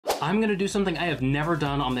I'm gonna do something I have never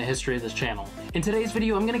done on the history of this channel. In today's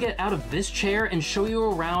video, I'm gonna get out of this chair and show you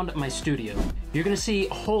around my studio. You're gonna see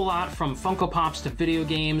a whole lot from Funko Pops to video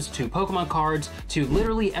games to Pokemon cards to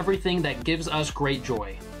literally everything that gives us great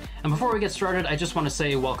joy. And before we get started, I just want to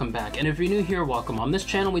say welcome back. And if you're new here, welcome. On this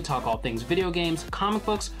channel, we talk all things video games, comic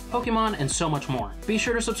books, Pokemon, and so much more. Be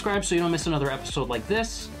sure to subscribe so you don't miss another episode like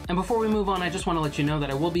this. And before we move on, I just want to let you know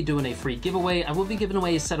that I will be doing a free giveaway. I will be giving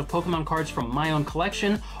away a set of Pokemon cards from my own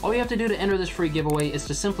collection. All you have to do to enter this free giveaway is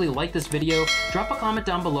to simply like this video, drop a comment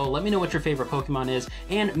down below, let me know what your favorite Pokemon is,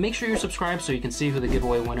 and make sure you're subscribed so you can see who the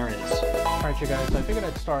giveaway winner is. All right, you guys, I figured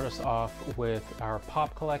I'd start us off with our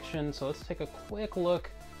Pop collection. So let's take a quick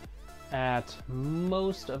look at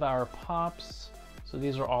most of our Pops. So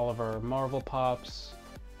these are all of our Marvel Pops.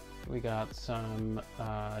 We got some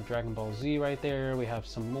Dragon Ball Z right there. We have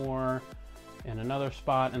some more in another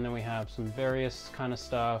spot, and then we have some various kind of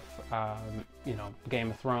stuff, you know,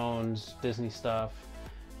 Game of Thrones, Disney stuff.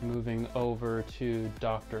 Moving over to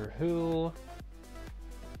Doctor Who.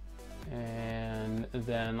 And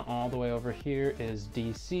then all the way over here is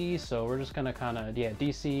DC. So we're just gonna kind of, yeah,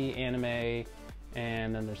 DC, anime,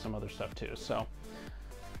 and then there's some other stuff too. So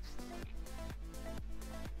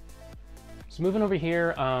moving over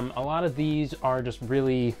here, a lot of these are just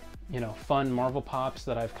really, you know, fun Marvel Pops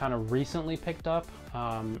that I've kind of recently picked up.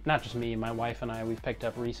 Not just me, my wife and I, we've picked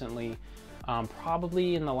up recently,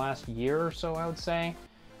 probably in the last year or so, I would say.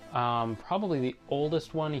 Probably the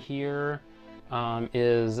oldest one here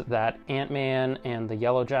is that Ant-Man and the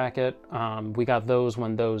Yellow Jacket. We got those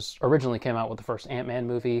when those originally came out with the first Ant-Man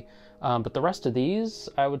movie. But the rest of these,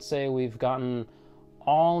 I would say we've gotten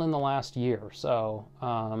all in the last year. So,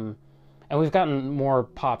 and we've gotten more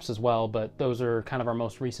Pops as well, but those are kind of our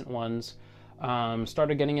most recent ones.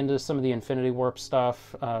 Started getting into some of the Infinity Warp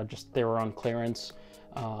stuff, just they were on clearance.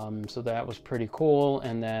 So that was pretty cool.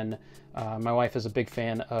 And then my wife is a big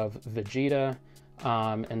fan of Vegeta.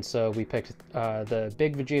 And so we picked the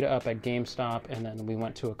big Vegeta up at GameStop, and then we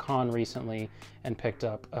went to a con recently and picked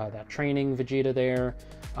up that training Vegeta there.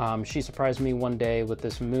 She surprised me one day with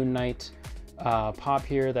this Moon Knight Pop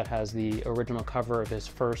here that has the original cover of his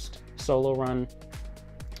first solo run.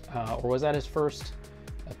 Or was that his first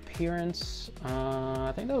appearance?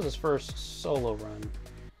 I think that was his first solo run.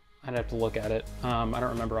 I'd have to look at it. I don't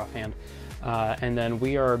remember offhand. And then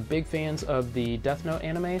we are big fans of the Death Note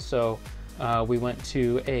anime, so we went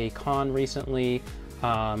to a con recently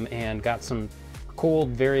and got some cool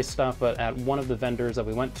various stuff, but at one of the vendors that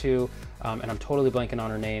we went to, and I'm totally blanking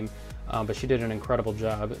on her name, but she did an incredible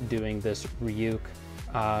job doing this Ryuk,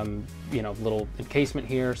 you know, little encasement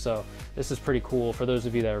here. So this is pretty cool for those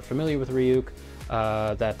of you that are familiar with Ryuk.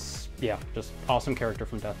 That's, yeah, just awesome character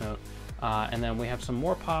from Death Note. And then we have some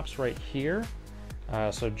more Pops right here.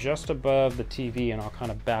 So just above the TV, and I'll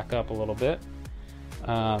kind of back up a little bit.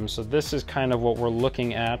 So this is kind of what we're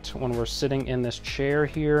looking at when we're sitting in this chair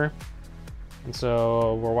here. And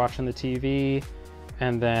so we're watching the TV,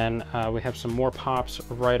 and then we have some more Pops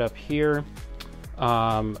right up here.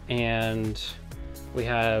 And we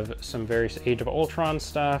have some various Age of Ultron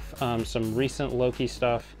stuff, some recent Loki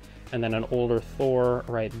stuff, and then an older Thor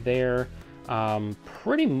right there.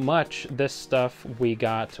 Pretty much this stuff we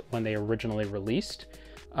got when they originally released.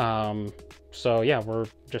 So yeah, we're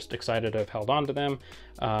just excited to have held on to them.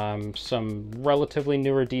 Some relatively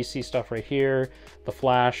newer DC stuff right here. The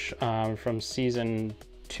Flash from season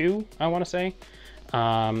 2, I want to say.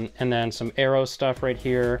 And then some Arrow stuff right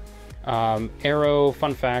here. Arrow,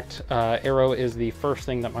 fun fact, Arrow is the first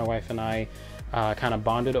thing that my wife and I kind of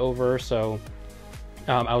bonded over. So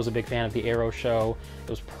I was a big fan of the Arrow show. It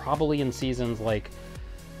was probably in seasons like,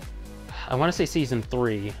 I want to say season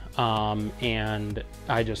 3, and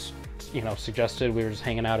I just, you know, suggested, we were just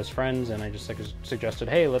hanging out as friends, and I just suggested,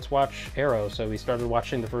 hey, let's watch Arrow. So we started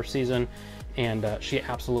watching the first season, and she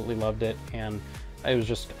absolutely loved it, and it was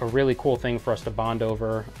just a really cool thing for us to bond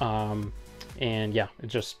over. And yeah, it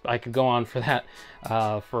just, I could go on for that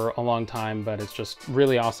for a long time, but it's just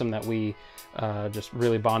really awesome that we just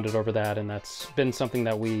really bonded over that, and that's been something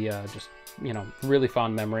that we just, you know, really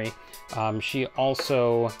fond memory. She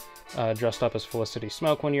also dressed up as Felicity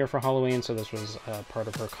Smoke one year for Halloween, so this was part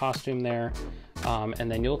of her costume there.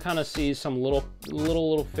 And then you'll kind of see some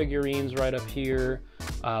little figurines right up here.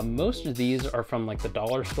 Most of these are from like the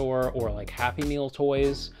dollar store or like Happy Meal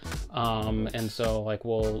toys. And so like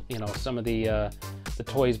we'll, you know, some of the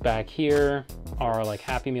toys back here are like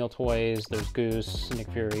Happy Meal toys. There's Goose, Nick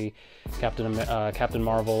Fury, Captain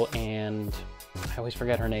Marvel, and I always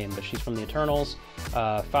forget her name, but she's from the Eternals.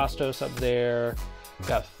 Phastos up there. We've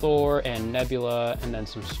got Thor and Nebula, and then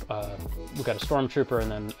some, we've got a Stormtrooper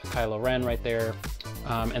and then a Kylo Ren right there.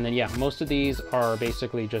 And then, yeah, most of these are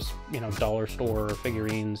basically just, you know, dollar store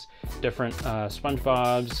figurines, different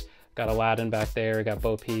SpongeBob's, got Aladdin back there, got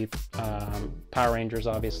Bo Peep, Power Rangers,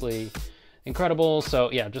 obviously, Incredibles.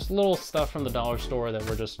 So, yeah, just little stuff from the dollar store that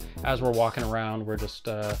we're just, as we're walking around, we're just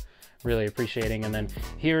really appreciating. And then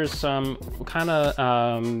here's some kind of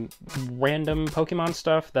random Pokemon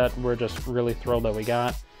stuff that we're just really thrilled that we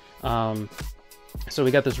got. So we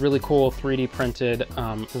got this really cool 3D printed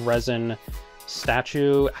resin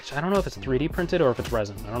statue. Actually, I don't know if it's 3D printed or if it's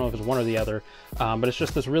resin. I don't know if it's one or the other, but it's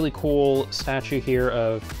just this really cool statue here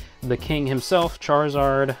of the king himself,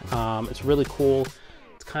 Charizard. It's really cool.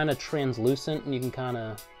 It's kind of translucent, and you can kind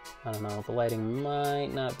of, I don't know, the lighting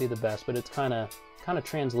might not be the best, but it's kind of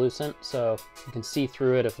translucent, so you can see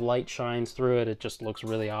through it. If light shines through it, it just looks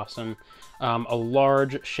really awesome. A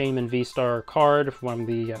large Shaman V-Star card from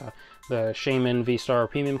the Shaman V-Star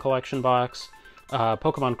Premium Collection box.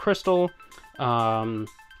 Pokemon Crystal.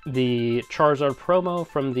 The Charizard promo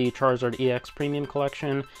from the Charizard EX Premium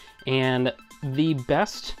Collection. And the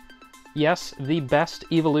best, yes, the best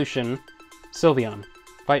evolution, Sylveon.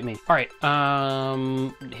 Fight me. All right,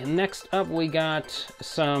 next up we got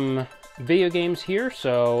some video games here.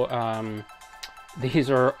 So these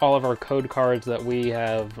are all of our code cards that we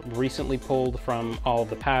have recently pulled from all of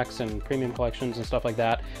the packs and premium collections and stuff like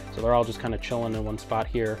that. So they're all just kind of chilling in one spot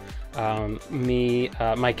here.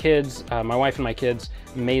 My kids, my wife and my kids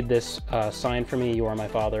made this sign for me, "You Are My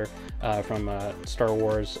Father," from Star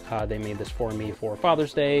Wars. They made this for me for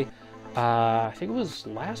Father's Day. I think it was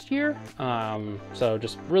last year. So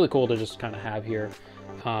just really cool to just kind of have here.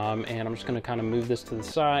 And I'm just going to kind of move this to the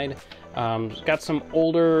side. Got some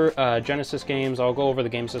older Genesis games. I'll go over the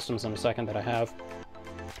game systems in a second that I have.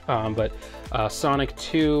 But Sonic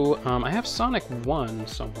 2, I have Sonic 1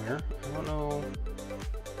 somewhere. I don't know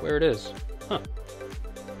where it is. Huh.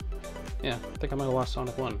 Yeah, I think I might have lost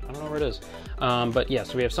Sonic 1. I don't know where it is. But yeah,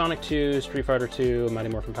 so we have Sonic 2, Street Fighter 2, Mighty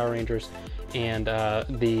Morphin Power Rangers, and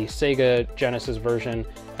the Sega Genesis version,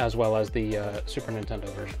 as well as the Super Nintendo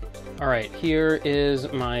version. All right, here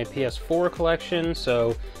is my PS4 collection.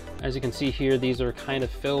 So as you can see here, these are kind of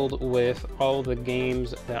filled with all the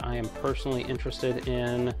games that I am personally interested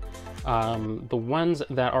in. The ones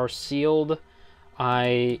that are sealed,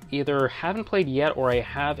 I either haven't played yet or I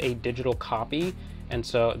have a digital copy. And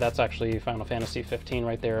so that's actually Final Fantasy 15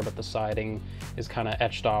 right there, but the siding is kind of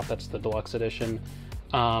etched off. That's the deluxe edition.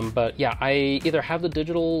 But yeah, I either have the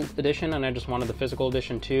digital edition and I just wanted the physical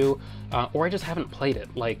edition too, or I just haven't played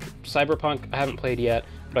it. Like Cyberpunk, I haven't played yet,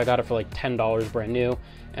 but I got it for like $10 brand new.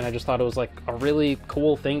 And I just thought it was like a really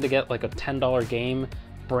cool thing to get, like a $10 game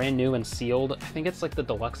brand new and sealed. I think it's like the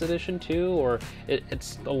deluxe edition too, or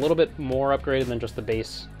it's a little bit more upgraded than just the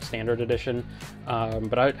base standard edition.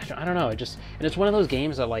 But I don't know, and it's one of those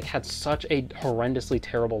games that like had such a horrendously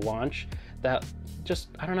terrible launch that just,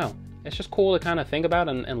 I don't know, it's just cool to kind of think about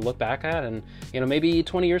and look back at, and you know, maybe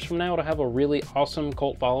 20 years from now it'll have a really awesome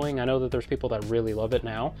cult following. I know that there's people that really love it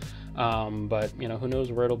now, but you know, who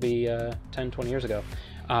knows where it'll be 20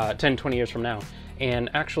 years from now.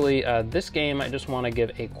 And actually, this game I just want to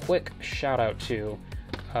give a quick shout out to.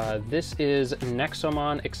 This is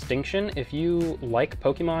Nexomon Extinction. If you like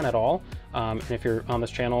Pokemon at all, and if you're on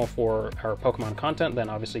this channel for our Pokemon content, then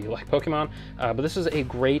obviously you like Pokemon. But this is a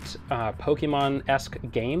great Pokemon-esque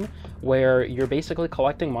game where you're basically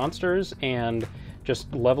collecting monsters and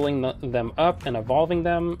just leveling them up and evolving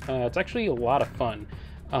them. It's actually a lot of fun.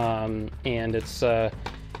 And it's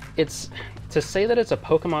to say that it's a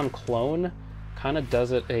Pokemon clone kind of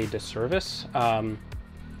does it a disservice.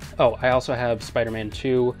 Oh, I also have Spider-Man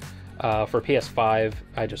 2 for PS5.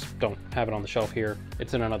 I just don't have it on the shelf here.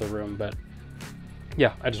 It's in another room, but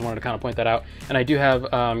yeah, I just wanted to kind of point that out. And I do have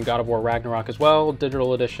God of War Ragnarok as well,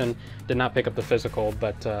 digital edition. Did not pick up the physical,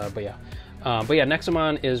 but yeah. But yeah,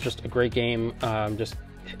 Nexomon is just a great game.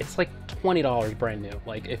 It's like $20 brand new.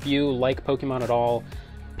 Like, if you like Pokemon at all,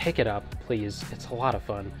 pick it up, please. It's a lot of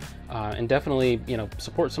fun. And definitely, you know,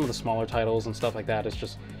 support some of the smaller titles and stuff like that.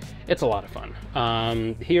 It's a lot of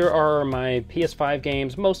fun. Here are my PS5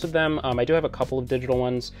 games, most of them. I do have a couple of digital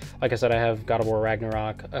ones. Like I said, I have God of War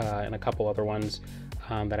Ragnarok and a couple other ones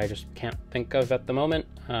that I just can't think of at the moment.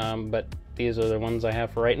 But these are the ones I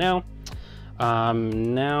have for right now.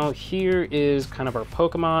 Now here is kind of our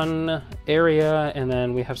Pokemon area, and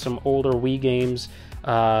then we have some older Wii games.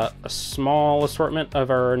 A small assortment of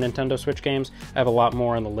our Nintendo Switch games. I have a lot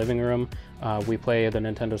more in the living room. We play the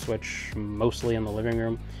Nintendo Switch mostly in the living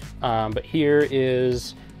room. But here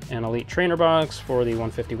is an Elite Trainer box for the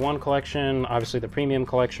 151 collection. Obviously the premium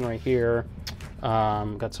collection right here.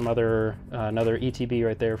 Got some other, another ETB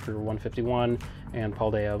right there for 151 and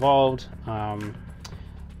Paldea Evolved. One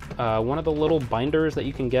of the little binders that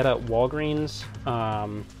you can get at Walgreens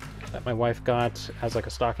that my wife got as like a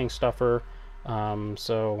stocking stuffer.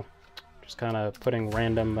 So just kind of putting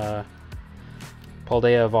random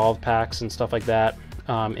Paldea Evolved packs and stuff like that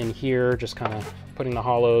in here, just kind of putting the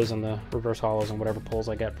hollows and the reverse hollows and whatever pulls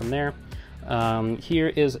I get from there. Here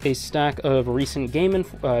is a stack of recent Game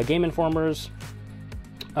Informers.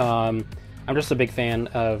 I'm just a big fan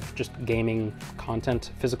of just gaming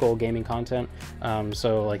content, physical gaming content.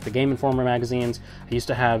 So like the Game Informer magazines. I used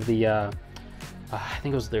to have the, I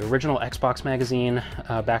think it was the original Xbox magazine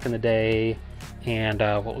back in the day, and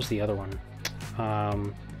what was the other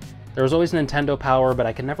one? There was always Nintendo Power, but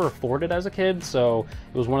I could never afford it as a kid, so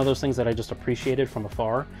it was one of those things that I just appreciated from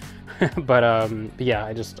afar. but yeah,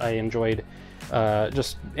 I enjoyed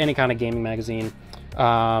just any kind of gaming magazine.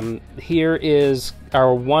 Here is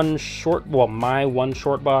our my one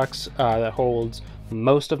short box that holds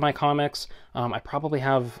most of my comics. I probably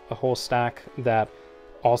have a whole stack that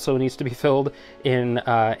also needs to be filled in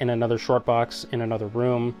another short box in another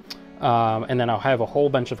room. And then I'll have a whole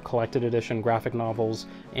bunch of collected edition graphic novels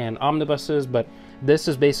and omnibuses, but this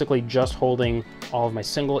is basically just holding all of my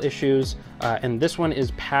single issues, and this one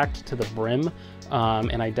is packed to the brim,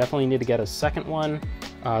 and I definitely need to get a second one.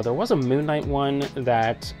 There was a Moon Knight one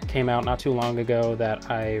that came out not too long ago that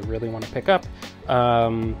I really want to pick up,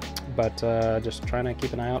 but just trying to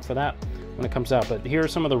keep an eye out for that when it comes out. But here are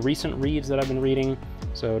some of the recent reads that I've been reading.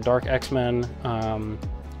 So Dark X-Men,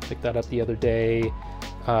 picked that up the other day.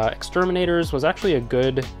 Exterminators was actually a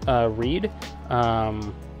good read,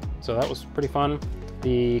 so that was pretty fun.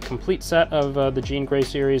 The complete set of the Jean Grey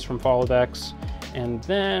series from Fall of X, and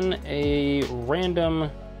then a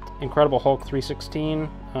random Incredible Hulk 316,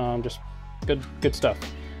 just good stuff.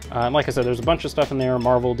 Like I said, there's a bunch of stuff in there,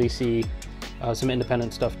 Marvel, DC, some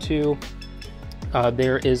independent stuff too.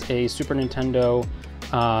 There is a Super Nintendo,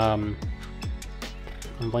 I'm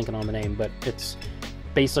blanking on the name, but it's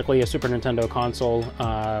basically a Super Nintendo console,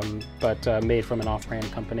 but made from an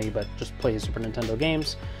off-brand company, but just plays Super Nintendo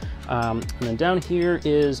games. And then down here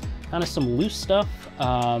is kind of some loose stuff,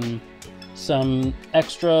 some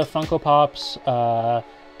extra Funko Pops,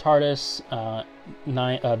 TARDIS,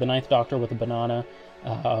 the Ninth Doctor with a banana,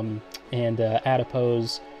 and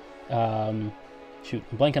Adipose. Shoot,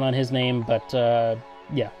 I'm blanking on his name, but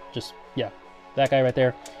yeah, that guy right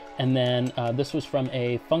there. And then this was from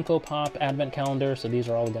a Funko Pop advent calendar, so these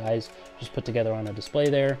are all the guys just put together on a display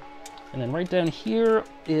there. And then right down here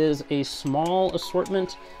is a small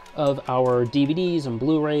assortment of our DVDs and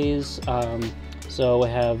Blu-rays. So we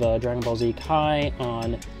have Dragon Ball Z Kai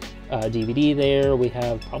on DVD there. We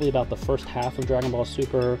have probably about the first half of Dragon Ball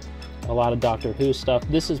Super, a lot of Doctor Who stuff.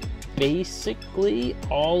 This is basically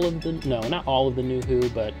all of the, no, not all of the New Who,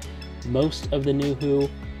 but most of the New Who.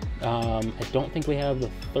 I don't think we have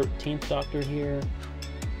the 13th Doctor here.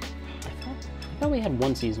 I thought we had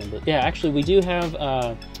one season, but yeah, actually we do have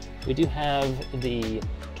the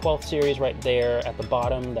 12th series right there at the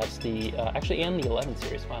bottom. That's the actually, and the 11th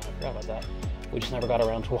series. Wow, I forgot about that. We just never got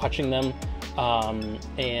around to watching them.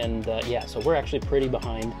 Yeah, so we're actually pretty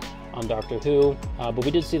behind on Doctor Who, but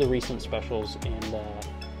we did see the recent specials, and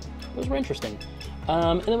those were interesting.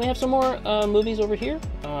 And then we have some more movies over here,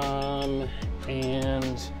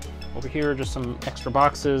 and over here are just some extra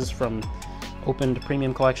boxes from opened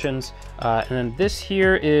premium collections. And then this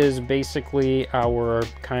here is basically our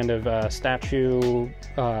kind of statue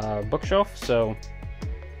bookshelf. So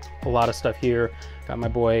a lot of stuff here. Got my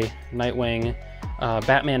boy Nightwing,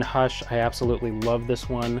 Batman Hush. I absolutely love this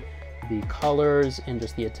one. The colors and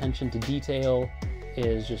just the attention to detail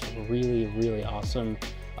is just really, really awesome.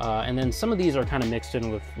 And then some of these are kind of mixed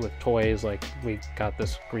in with toys. Like we got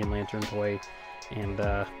this Green Lantern toy, and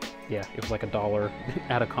yeah, it was like $1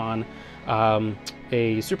 at a con.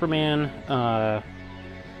 A Superman,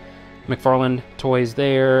 McFarlane toys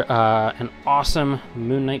there, an awesome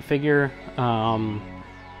Moon Knight figure.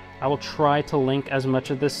 I will try to link as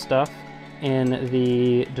much of this stuff in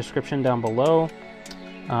the description down below.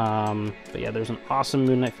 But yeah, there's an awesome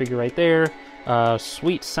Moon Knight figure right there.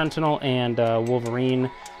 Sweet Sentinel and Wolverine.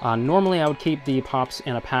 Normally I would keep the Pops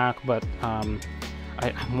in a pack, but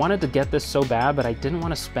I wanted to get this so bad, but I didn't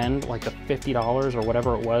want to spend like the $50 or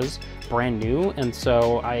whatever it was brand new, and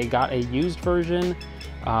so I got a used version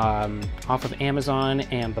off of Amazon,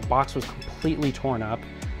 and the box was completely torn up.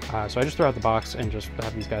 So I just threw out the box and just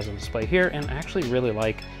have these guys on display here, and I actually really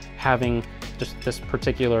like having just this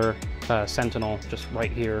particular Sentinel just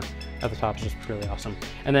right here at the top. Is just really awesome.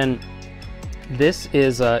 And then this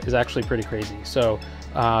is actually pretty crazy. So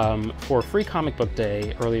for Free Comic Book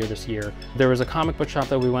Day earlier this year. There was a comic book shop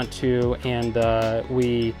that we went to, and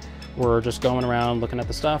we were just going around looking at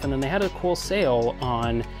the stuff, and then they had a cool sale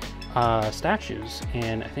on statues,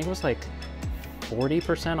 and I think it was like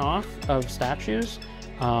 40% off of statues,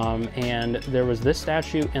 and there was this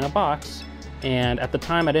statue in a box, and at the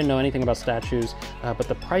time I didn't know anything about statues, but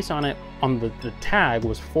the price on it, on the tag,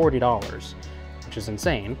 was $40, which is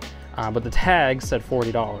insane, but the tag said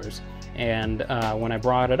 $40. And when I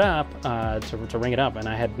brought it up to ring it up, and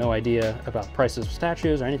I had no idea about prices of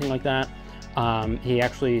statues or anything like that, he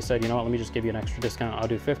actually said, you know what, let me just give you an extra discount, I'll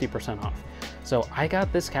do 50% off. So I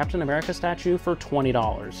got this Captain America statue for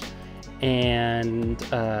 $20, and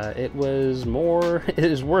it was more, it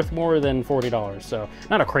is worth more than $40. So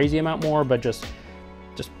not a crazy amount more, but just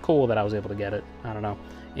cool that I was able to get it. I don't know.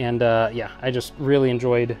 And yeah, I just really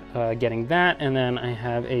enjoyed getting that. And then I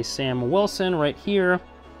have a Sam Wilson right here,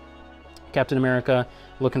 Captain America.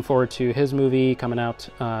 Looking forward to his movie coming out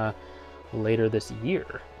later this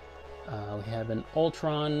year. We have an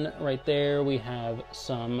Ultron right there. We have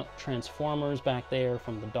some Transformers back there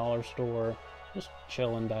from the dollar store, just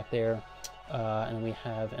chilling back there. And we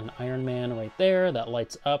have an Iron Man right there that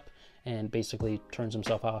lights up and basically turns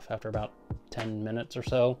himself off after about 10 minutes or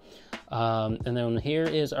so. And then here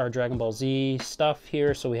is our Dragon Ball Z stuff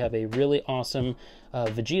here. So we have a really awesome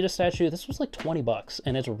Vegeta statue. This was like 20 bucks,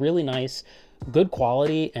 and it's really nice, good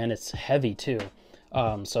quality, and it's heavy too.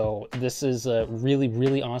 So this is really,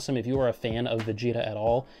 really awesome. If you are a fan of Vegeta at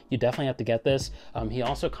all, you definitely have to get this. He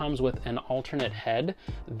also comes with an alternate head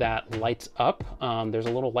that lights up. There's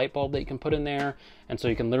a little light bulb that you can put in there, and so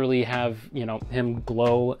you can literally have, you know, him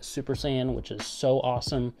glow Super Saiyan, which is so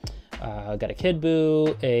awesome. Got a Kid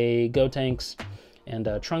Buu, a Gotenks, and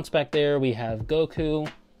Trunks back there. We have Goku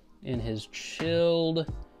in his chilled,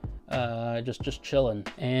 just chilling.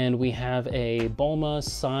 And we have a Bulma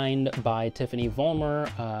signed by Tiffany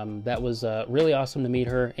Vollmer. That was really awesome to meet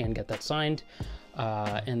her and get that signed.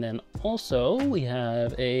 And then also we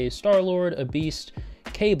have a Star-Lord, a Beast,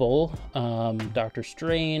 Cable, Doctor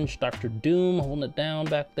Strange, Doctor Doom holding it down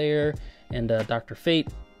back there, and Dr. Fate,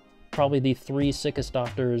 probably the 3 sickest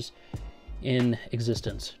doctors in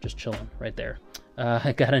existence, just chilling right there.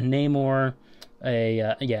 I got a Namor,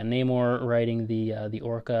 Namor riding the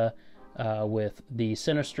Orca with the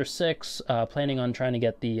Sinister Six, planning on trying to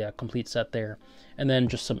get the complete set there, and then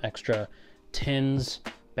just some extra tins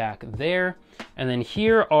back there. And then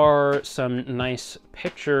here are some nice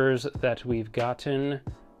pictures that we've gotten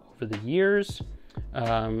over the years.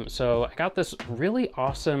 So I got this really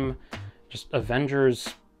awesome just Avengers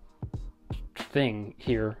thing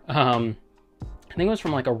here. I think it was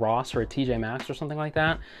from like a Ross or a TJ Maxx or something like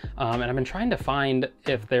that. And I've been trying to find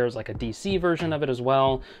if there's like a DC version of it as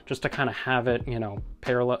well, just to kind of have it, you know,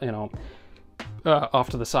 parallel, you know, off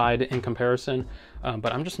to the side in comparison.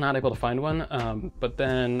 But I'm just not able to find one.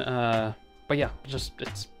 But yeah, just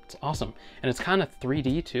it's awesome. And it's kind of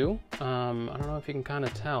 3D too. I don't know if you can kind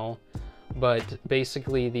of tell, but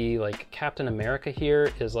basically the like Captain America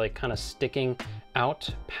here is like kind of sticking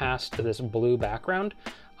out past this blue background.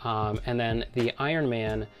 And then the Iron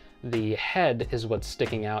Man, the head is what's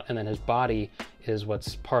sticking out, and then his body is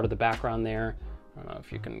what's part of the background there. I don't know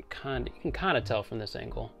if you can kind of tell from this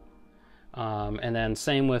angle. And then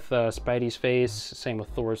same with Spidey's face, same with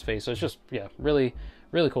Thor's face. So it's just, yeah, really,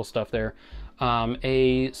 really cool stuff there.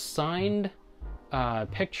 A signed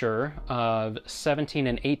picture of 17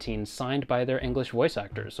 and 18 signed by their English voice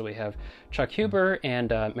actors. So we have Chuck Huber and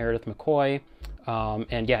Meredith McCoy.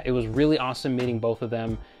 And yeah, it was really awesome meeting both of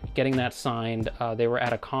them, getting that signed. They were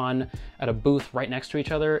at a con at a booth right next to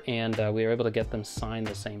each other, and we were able to get them signed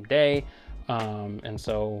the same day. And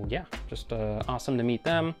so yeah, just awesome to meet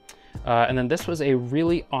them. And then this was a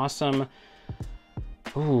really awesome,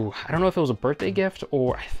 ooh, I don't know if it was a birthday gift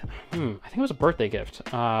or, I think it was a birthday gift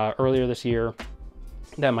earlier this year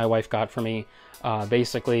that my wife got for me.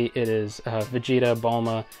 Basically, it is Vegeta,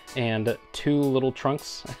 Bulma, and 2 little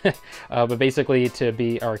Trunks. But basically, to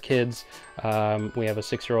be our kids, we have a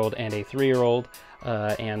 6-year-old and a 3-year-old.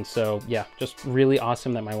 And so, yeah, just really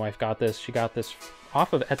awesome that my wife got this. She got this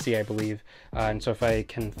off of Etsy, I believe. And so if I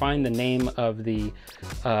can find the name of the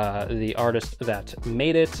artist that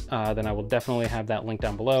made it, then I will definitely have that link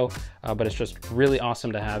down below. But it's just really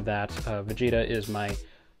awesome to have that. Vegeta is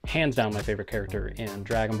hands down my favorite character in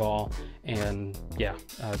Dragon Ball, and yeah,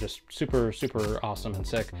 just super, super awesome and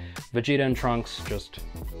sick. Vegeta and Trunks, just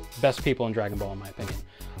best people in Dragon Ball in my opinion.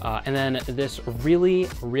 And then this really,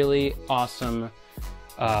 really awesome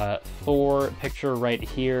Thor picture right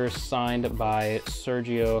here, signed by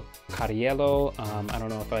Sergio Cariello. I don't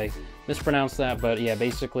know if I mispronounced that, but yeah,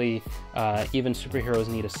 basically, even superheroes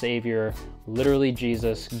need a savior. Literally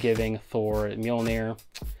Jesus giving Thor Mjolnir.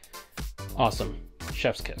 Awesome.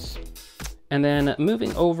 Chef's kiss. And then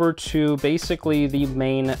moving over to basically the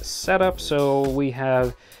main setup. So we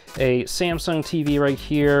have a Samsung TV right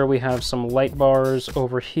here. We have some light bars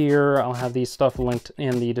over here. I'll have these stuff linked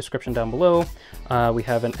in the description down below. We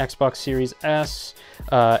have an Xbox Series S,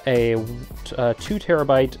 a 2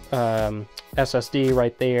 terabyte SSD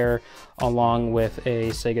right there, along with a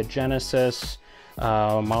Sega Genesis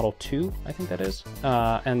Model 2, I think that is,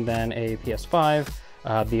 and then a PS5.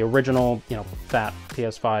 The original, you know, fat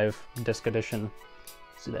PS5 disc edition.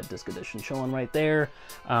 See that disc edition showing right there.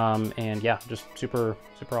 And yeah, just super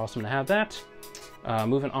awesome to have that.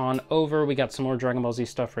 Moving on over, we got some more Dragon Ball Z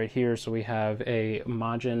stuff right here. So we have a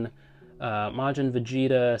Majin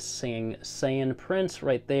Vegeta Saiyan Prince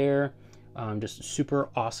right there. Just super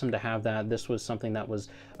awesome to have that. This was something that was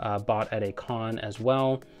bought at a con as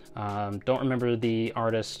well. Don't remember the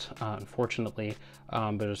artist, unfortunately,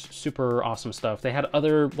 but it was super awesome stuff. They had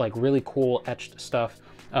other like really cool etched stuff.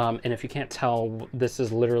 And if you can't tell, this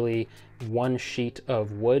is literally one sheet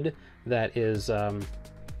of wood that is,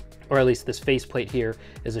 or at least this faceplate here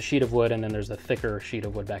is a sheet of wood, and then there's a thicker sheet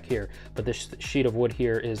of wood back here. But this sheet of wood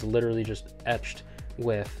here is literally just etched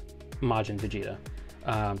with Majin Vegeta.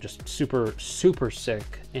 Just super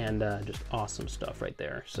sick and just awesome stuff right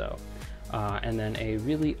there. So, and then a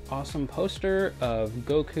really awesome poster of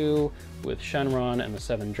Goku with Shenron and the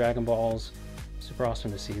 7 Dragon Balls. Super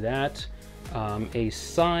awesome to see that. A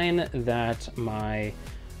sign that my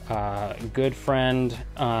good friend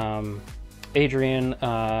Adrian,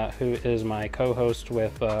 who is my co-host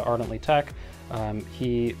with Ardently Tech,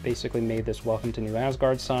 he basically made this Welcome to New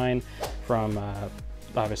Asgard sign from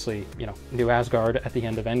obviously, you know, New Asgard at the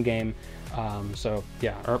end of Endgame. So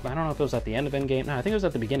yeah, or I don't know if it was at the end of Endgame. No, I think it was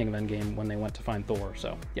at the beginning of Endgame when they went to find Thor.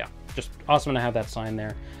 So yeah, just awesome to have that sign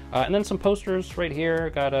there. And then some posters right here.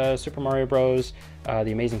 Got Super Mario Bros,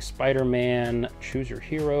 The Amazing Spider-Man, Choose Your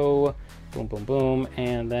Hero, boom, boom, boom.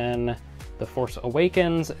 And then The Force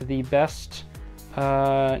Awakens, the best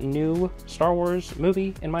new Star Wars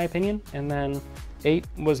movie, in my opinion. And then 8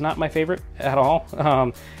 was not my favorite at all.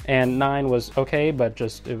 And 9 was okay, but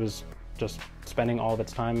it was just spending all of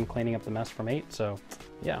its time cleaning up the mess from 8. So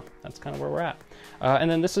yeah, that's kind of where we're at.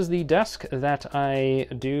 And then this is the desk that I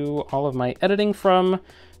do all of my editing from.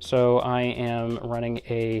 So I am running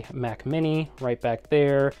a Mac Mini right back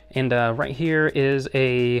there. And right here is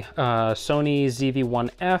a Sony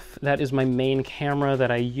ZV-1F. That is my main camera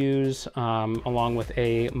that I use, along with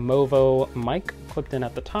a Movo mic clipped in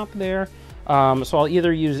at the top there. So I'll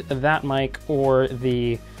either use that mic or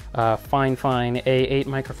the Fine A8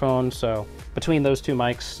 microphone. So between those two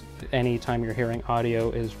mics, anytime you're hearing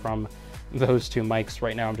audio is from those two mics.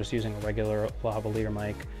 Right now I'm just using a regular lavalier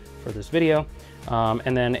mic for this video.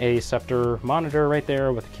 And then a Scepter monitor right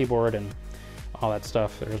there with a keyboard and all that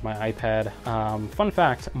stuff. There's my iPad. Fun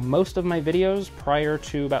fact, most of my videos prior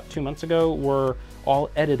to about 2 months ago were all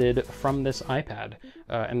edited from this iPad.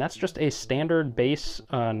 And that's just a standard base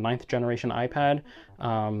 9th generation iPad.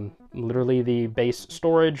 Literally the base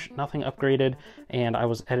storage, nothing upgraded, and I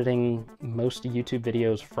was editing most YouTube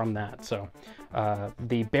videos from that. So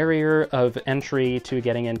the barrier of entry to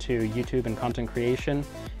getting into YouTube and content creation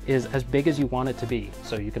is as big as you want it to be.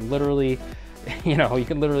 So you can literally, you know, you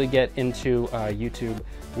can literally get into YouTube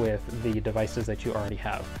with the devices that you already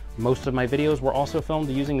have. Most of my videos were also filmed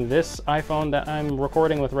using this iPhone that I'm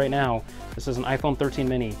recording with right now. This is an iPhone 13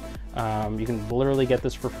 mini. You can literally get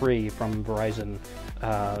this for free from Verizon.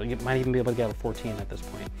 You might even be able to get a 14 at this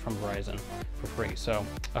point from Verizon for free. So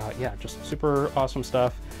yeah, just super awesome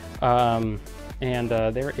stuff. And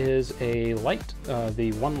there is a light,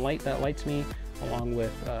 the one light that lights me, along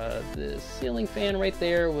with the ceiling fan right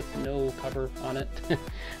there with no cover on it.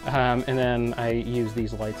 And then I use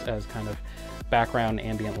these lights as kind of background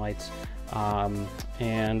ambient lights.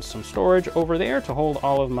 And some storage over there to hold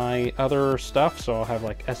all of my other stuff. So I'll have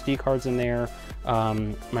like SD cards in there.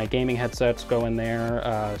 My gaming headsets go in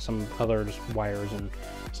there, some other just wires and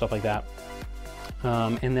stuff like that.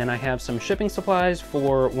 And then I have some shipping supplies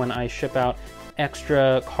for when I ship out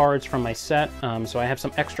extra cards from my set. So I have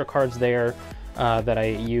some extra cards there that I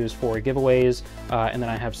use for giveaways, and then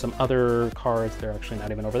I have some other cards. They're actually not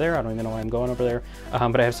even over there. I don't even know why I'm going over there,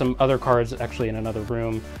 but I have some other cards actually in another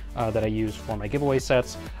room that I use for my giveaway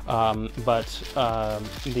sets. But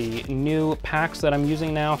the new packs that I'm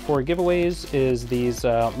using now for giveaways is these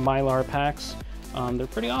Mylar packs. they're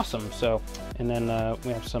pretty awesome. So, and then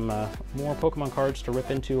we have some more Pokemon cards to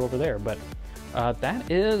rip into over there. But that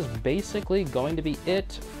is basically going to be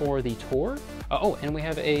it for the tour. Oh, and we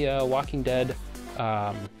have a Walking Dead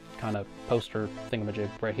kind of poster thingamajig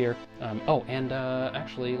right here. Oh, and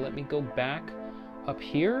actually, let me go back up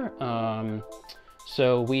here.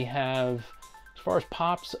 So we have, as far as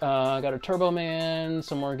pops, got a Turbo Man,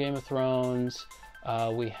 some more Game of Thrones.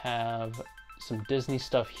 We have some Disney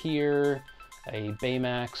stuff here, a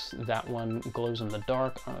Baymax. That one glows in the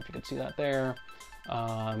dark. I don't know if you can see that there.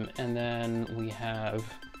 And then we have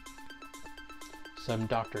some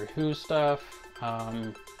Doctor Who stuff.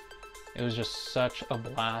 It was just such a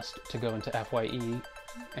blast to go into FYE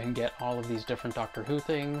and get all of these different Doctor Who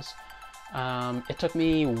things. It took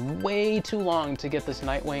me way too long to get this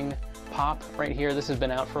Nightwing pop right here. This has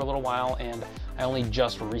been out for a little while, and I only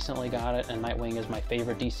just recently got it, and Nightwing is my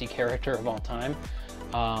favorite DC character of all time.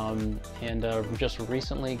 Just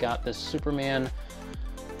recently got this Superman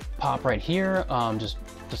pop right here.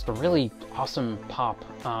 Just a really awesome pop.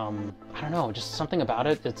 I don't know, just something about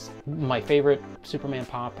it. It's my favorite Superman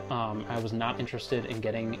pop. I was not interested in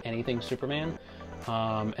getting anything Superman.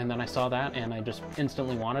 And then I saw that and I just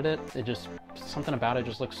instantly wanted it. Something about it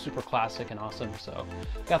just looks super classic and awesome. So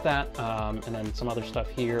got that. And then some other stuff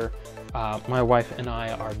here. My wife and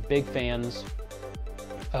I are big fans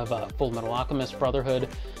of Full Metal Alchemist Brotherhood.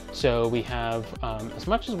 So we have as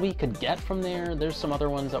much as we could get from there. There's some other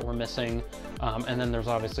ones that we're missing. And then there's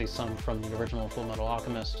obviously some from the original Full Metal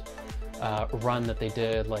Alchemist run that they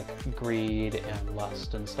did, like Greed and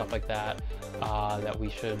Lust and stuff like that, that we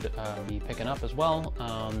should be picking up as well.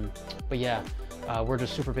 But yeah, we're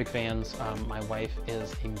just super big fans. My wife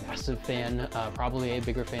is a massive fan, probably a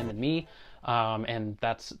bigger fan than me. And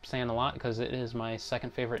that's saying a lot because it is my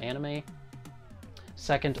second favorite anime.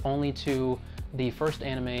 Second only to the first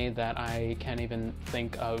anime that I can't even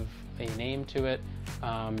think of a name to it.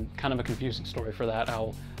 Kind of a confusing story for that.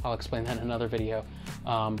 I'll explain that in another video.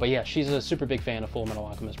 But yeah, she's a super big fan of Full Metal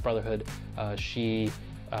Alchemist Brotherhood. She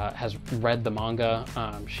has read the manga.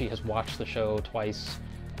 She has watched the show twice.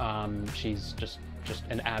 She's just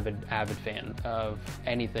an avid fan of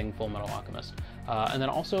anything Full Metal Alchemist. And then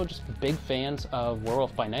also just big fans of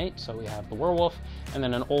Werewolf by Night. So we have the Werewolf, and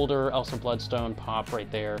then an older Elsa Bloodstone pop right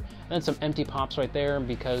there, and then some empty pops right there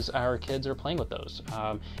because our kids are playing with those.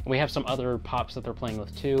 And we have some other pops that they're playing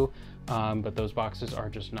with too, but those boxes are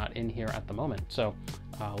just not in here at the moment. So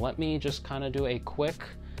let me just kind of do a quick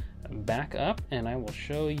back up, and I will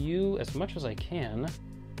show you as much as I can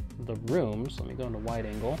the rooms. Let me go into wide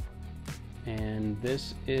angle. And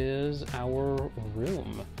this is our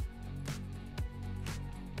room.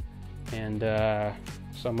 And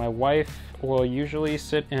so my wife will usually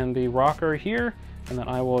sit in the rocker here, and then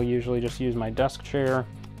I will usually just use my desk chair,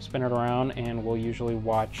 spin it around, and we'll usually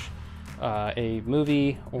watch a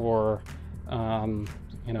movie or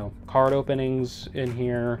you know, card openings in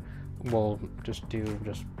here. We'll just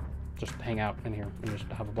hang out in here and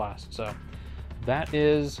just have a blast. So that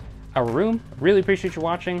is our room. Really appreciate you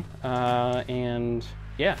watching, and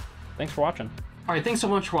yeah, thanks for watching. All right, thanks so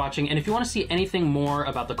much for watching, and if you want to see anything more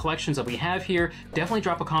about the collections that we have here, definitely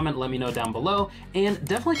drop a comment, let me know down below, and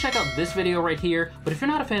definitely check out this video right here. But if you're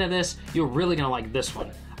not a fan of this, you're really gonna like this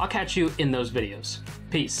one. I'll catch you in those videos.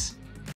 Peace.